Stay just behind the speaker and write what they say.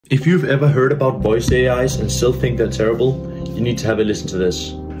If you've ever heard about voice AIs and still think they're terrible, you need to have a listen to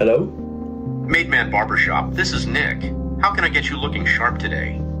this. Hello? Maidman Barbershop, this is Nick. How can I get you looking sharp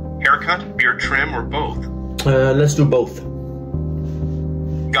today? Haircut, beard trim, or both? Let's do both.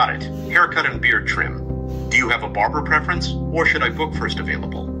 Got it. Haircut and beard trim. Do you have a barber preference, or should I book first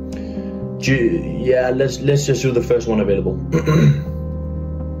available? Yeah, let's just do the first one available.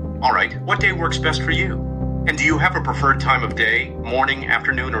 All right. What day works best for you? And do you have a preferred time of day, morning,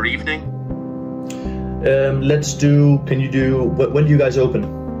 afternoon, or evening? When do you guys open?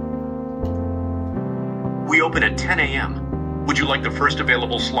 We open at 10 a.m. Would you like the first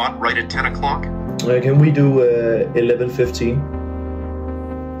available slot right at 10 o'clock? Can we do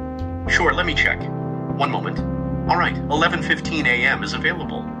 11:15? Sure, let me check. One moment. All right, 11:15 a.m. is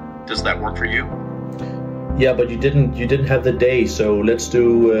available. Does that work for you? Yeah, but you didn't have the day, so let's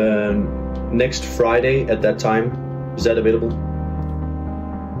do next Friday at that time. Is that available?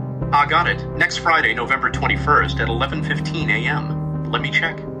 Got it. Next Friday, November 21st at 11:15 a.m. Let me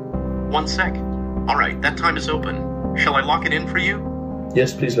check. One sec. All right, that time is open. Shall I lock it in for you?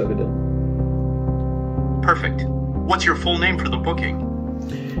 Yes, please lock it in. Perfect. What's your full name for the booking?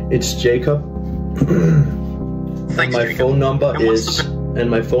 It's Jacob. Thanks, my Jacob. phone number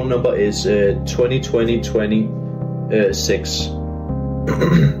my phone number is 202026.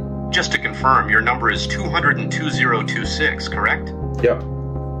 Just to confirm, your number is 202-2026, correct? Yeah.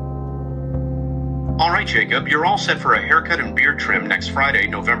 All right, Jacob, you're all set for a haircut and beard trim next Friday,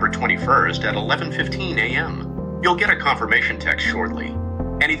 November 21st at 11:15 a.m. You'll get a confirmation text shortly.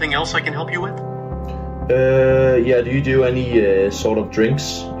 Anything else I can help you with? Yeah, do you do any sort of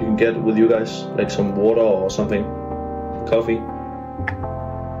drinks you can get with you guys? Like some water or something? Coffee?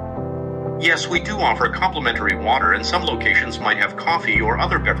 Yes, we do offer complimentary water, and some locations might have coffee or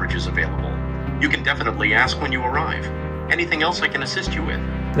other beverages available. You can definitely ask when you arrive. Anything else I can assist you with?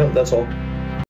 No, that's all.